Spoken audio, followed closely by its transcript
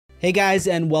Hey guys,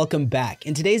 and welcome back.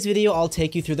 In today's video, I'll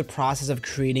take you through the process of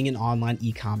creating an online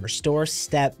e-commerce store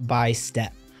step by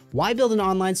step. Why build an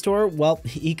online store? Well,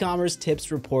 e-commerce tips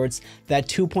reports that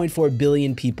 2.4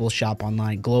 billion people shop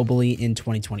online globally in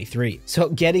 2023. So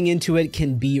getting into it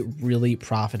can be really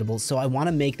profitable. So I want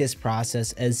to make this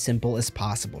process as simple as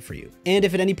possible for you. And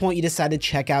if at any point you decide to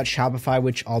check out Shopify,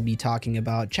 which I'll be talking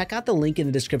about, check out the link in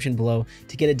the description below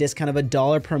to get a discount of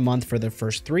 $1 per month for the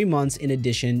first 3 months in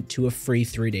addition to a free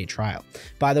 3-day trial.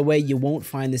 By the way, you won't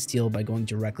find this deal by going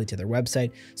directly to their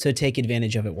website, so take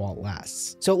advantage of it while it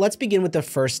lasts. So let's begin with the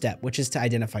first step, which is to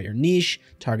identify your niche,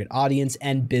 target audience,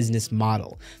 and business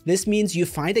model. This means you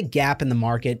find a gap in the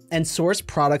market and source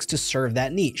products to serve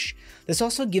that niche. This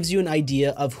also gives you an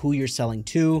idea of who you're selling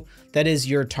to, that is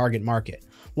your target market.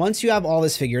 Once you have all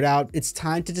this figured out, it's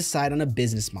time to decide on a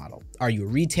business model. Are you a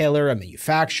retailer, a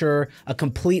manufacturer, a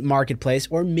complete marketplace,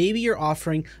 or maybe you're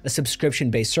offering a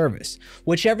subscription-based service?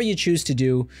 Whichever you choose to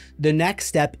do, the next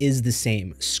step is the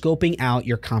same: scoping out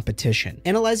your competition.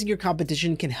 Analyzing your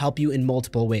competition can help you in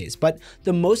multiple ways, but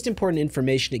the most important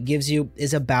information it gives you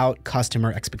is about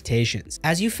customer expectations.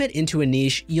 As you fit into a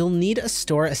niche, you'll need a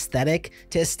store aesthetic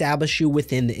to establish you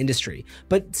within the industry,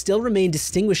 but still remain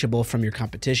distinguishable from your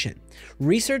competition.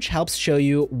 Research helps show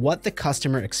you what the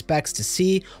customer expects to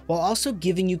see, while also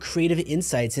giving you creative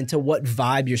insights into what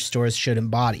vibe your stores should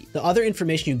embody. The other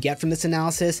information you get from this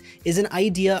analysis is an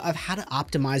idea of how to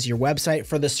optimize your website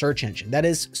for the search engine, that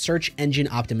is search engine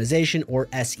optimization, or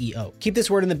SEO. Keep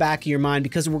this word in the back of your mind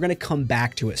because we're going to come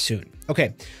back to it soon.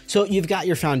 Okay, so you've got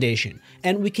your foundation,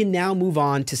 and we can now move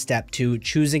on to step 2,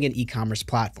 choosing an e-commerce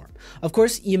platform. Of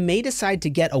course, you may decide to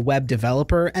get a web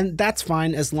developer, and that's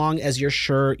fine as long as you're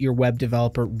sure your web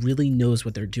developer really knows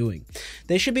what they're doing.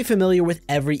 They should be familiar with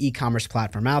every e-commerce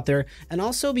platform out there and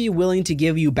also be willing to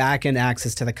give you back-end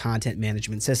access to the content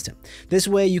management system. This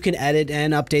way you can edit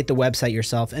and update the website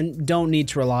yourself and don't need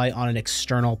to rely on an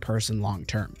external person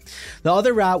long-term. The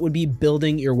other route would be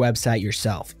building your website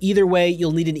yourself. Either way,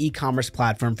 you'll need an e-commerce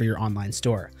platform for your online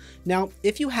store. Now,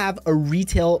 if you have a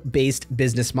retail-based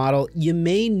business model, you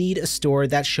may need a store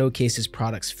that showcases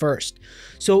products first.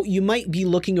 So you might be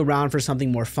looking around for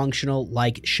something more functional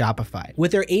like Shopify.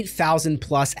 With their 8,000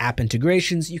 plus app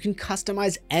integrations, you can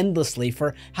customize endlessly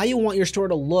for how you want your store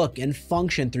to look and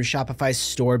function through Shopify's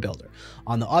store builder.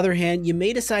 On the other hand, you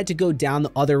may decide to go down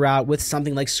the other route with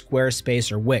something like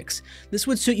Squarespace or Wix. This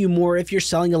would suit you more if you're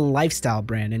selling a lifestyle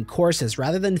brand and courses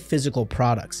rather than physical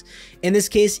products. In this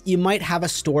case, you might have a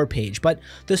store page, but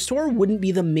the store wouldn't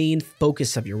be the main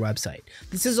focus of your website.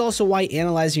 This is also why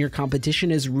analyzing your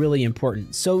competition is really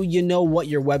important, so you know what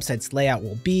your website's layout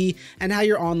will be and how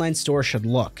your online store should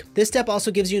look. This step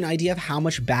also gives you an idea of how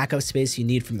much backup space you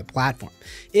need from the platform.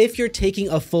 If you're taking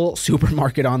a full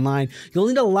supermarket online, you'll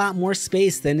need a lot more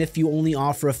space than if you only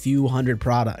offer a few hundred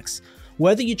products.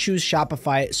 Whether you choose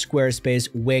Shopify, Squarespace,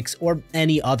 Wix, or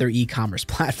any other e-commerce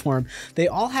platform, they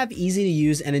all have easy to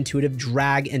use and intuitive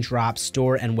drag and drop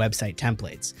store and website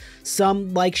templates.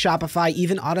 Some, like Shopify,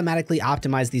 even automatically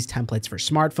optimize these templates for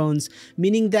smartphones,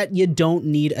 meaning that you don't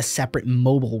need a separate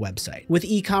mobile website. With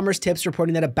e-commerce tips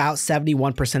reporting that about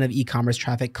 71% of e-commerce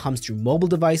traffic comes through mobile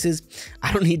devices,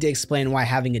 I don't need to explain why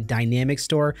having a dynamic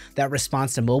store that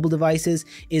responds to mobile devices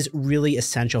is really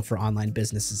essential for online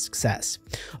business success.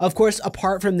 Of course,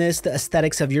 apart from this, the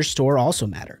aesthetics of your store also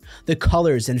matter. The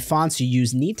colors and fonts you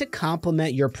use need to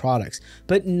complement your products,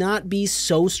 but not be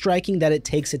so striking that it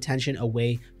takes attention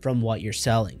away from what you're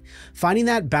selling. Finding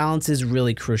that balance is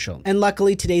really crucial. And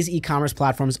luckily, today's e-commerce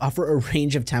platforms offer a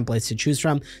range of templates to choose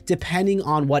from depending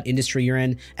on what industry you're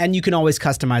in, and you can always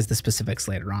customize the specifics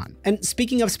later on. And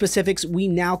speaking of specifics, we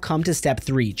now come to step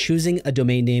 3, choosing a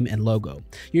domain name and logo.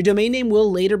 Your domain name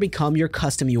will later become your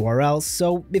custom URL,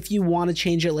 so if you want to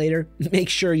change it later, make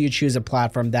sure you choose a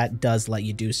platform that does let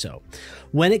you do so.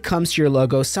 When it comes to your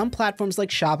logo, some platforms like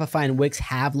Shopify and Wix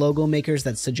have logo makers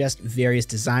that suggest various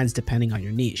designs depending on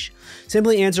your niche.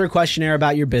 Simply answer a questionnaire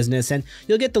about your business and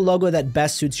you'll get the logo that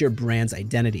best suits your brand's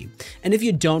identity. And if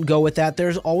you don't go with that,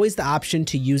 there's always the option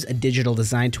to use a digital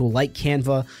design tool like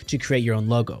Canva to create your own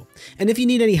logo. And if you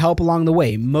need any help along the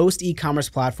way, most e-commerce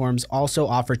platforms also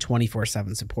offer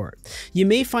 24/7 support. You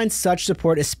may find such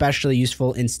support especially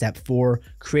useful in step 4,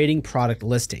 creating product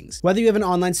listings. Whether you have an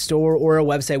online store or a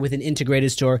website with an integrated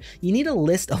store, you need a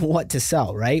list of what to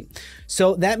sell, right?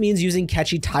 So that means using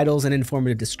catchy titles and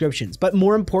informative descriptions, but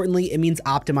more importantly, it means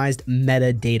optimized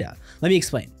metadata. Let me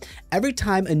explain. Every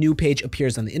time a new page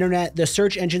appears on the internet, the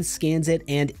search engine scans it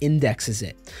and indexes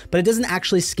it, but it doesn't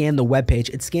actually scan the web page,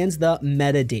 it scans the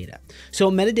metadata. So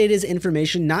metadata is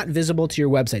information not visible to your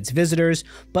website's visitors,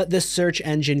 but the search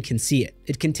engine can see it.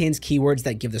 It contains keywords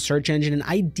that give the search engine an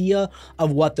idea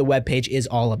of what the web page is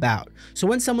all about. So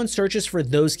when someone searches for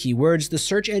those keywords, the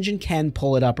search engine can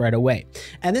pull it up right away.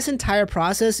 And this entire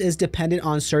process is dependent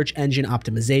on search engine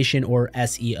optimization, or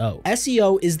SEO.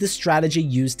 SEO is the strategy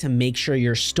used to make sure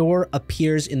your store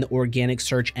appears in the organic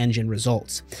search engine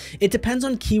results. It depends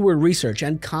on keyword research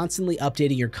and constantly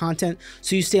updating your content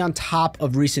so you stay on top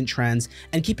of recent trends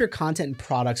and keep your content and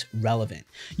products relevant.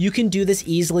 You can do this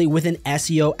easily with an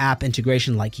SEO app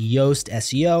integration like Yoast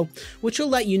SEO, which will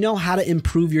let you know how to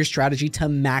improve your strategy to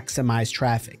maximize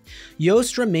traffic.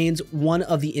 Yoast remains one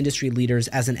of the industry leaders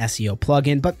as an SEO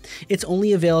plugin, but it's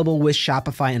only available with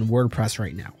Shopify and WordPress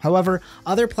right now. However,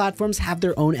 other platforms have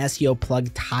their own SEO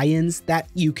plug tie-ins that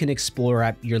you can explore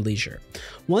at your leisure.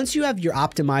 Once you have your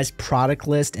optimized product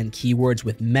list and keywords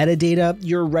with metadata,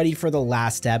 you're ready for the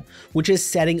last step, which is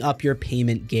setting up your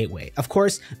payment gateway. Of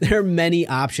course, there are many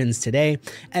options today,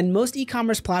 and most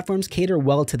e-commerce platforms cater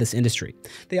well to this industry.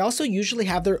 They also usually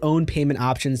have their own payment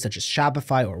options such as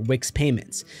Shopify or Wix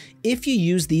payments. If you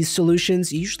use these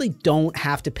solutions, you usually don't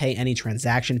have to pay any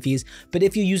transaction fees, but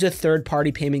if you use a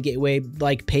third-party payment gateway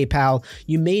like PayPal,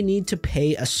 you may need to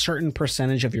pay a certain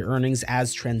percentage of your earnings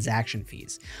as transaction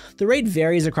fees. The rate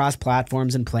varies across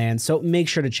platforms and plans, so make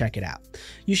sure to check it out.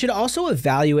 You should also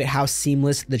evaluate how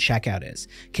seamless the checkout is.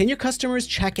 Can your customers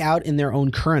check out in their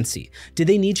own currency? Do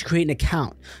they need to create an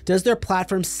account? Does their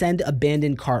platform send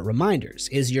abandoned cart reminders?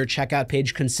 Is your checkout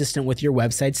page consistent with your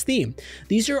website's theme?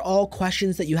 These are all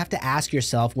questions that you have to ask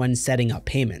yourself when setting up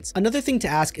payments. Another thing to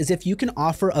ask is if you can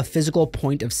offer a physical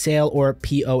point of sale or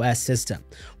POS system.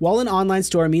 While an online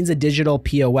store means a digital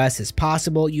POS is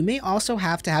possible, you may also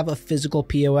have to have a physical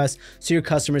POS so your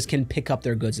customers can pick up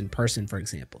their goods in person, for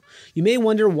example. You may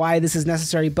wonder why this is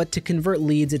necessary, but to convert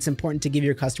leads, it's important to give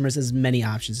your customers as many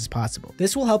options as possible.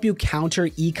 This will help you counter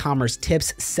e-commerce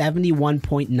tips'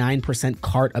 71.9%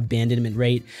 cart abandonment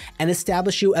rate and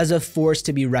establish you as a force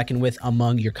to be reckoned with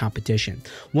among your competition.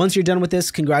 Once you're done with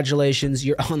this, congratulations,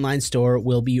 your online store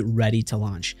will be ready to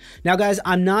launch. Now guys,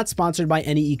 I'm not sponsored by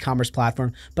any e-commerce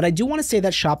platform, but I do want to say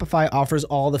that Shopify offers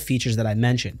all the features that I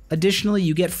mentioned. Additionally,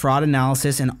 you get fraud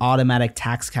analysis and automatic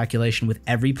tax calculation with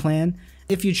every plan.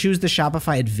 If you choose the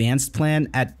Shopify Advanced plan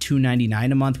at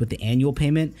 $299 a month with the annual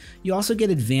payment, you also get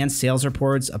advanced sales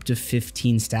reports, up to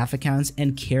 15 staff accounts,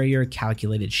 and carrier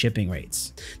calculated shipping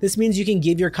rates. This means you can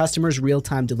give your customers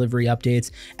real-time delivery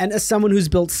updates, and as someone who's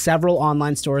built several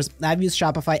online stores, I've used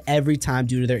Shopify every time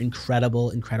due to their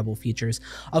incredible features.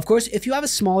 Of course, if you have a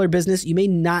smaller business, you may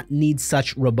not need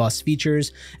such robust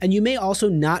features, and you may also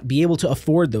not be able to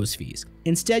afford those fees.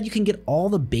 Instead, you can get all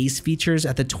the base features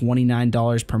at the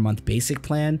 $29 per month basic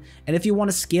plan, and if you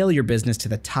want to scale your business to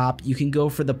the top, you can go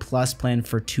for the Plus plan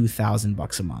for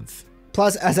 $2,000 a month.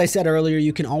 Plus, as I said earlier,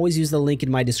 you can always use the link in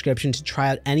my description to try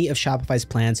out any of Shopify's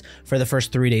plans for the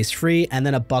first 3 days free, and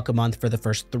then $1 a month for the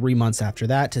first 3 months after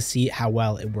that to see how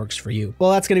well it works for you.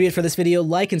 Well, that's going to be it for this video.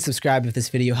 Like and subscribe if this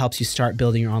video helps you start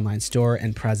building your online store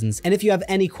and presence. And if you have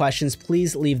any questions,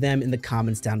 please leave them in the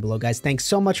comments down below, guys. Thanks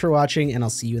so much for watching, and I'll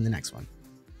see you in the next one.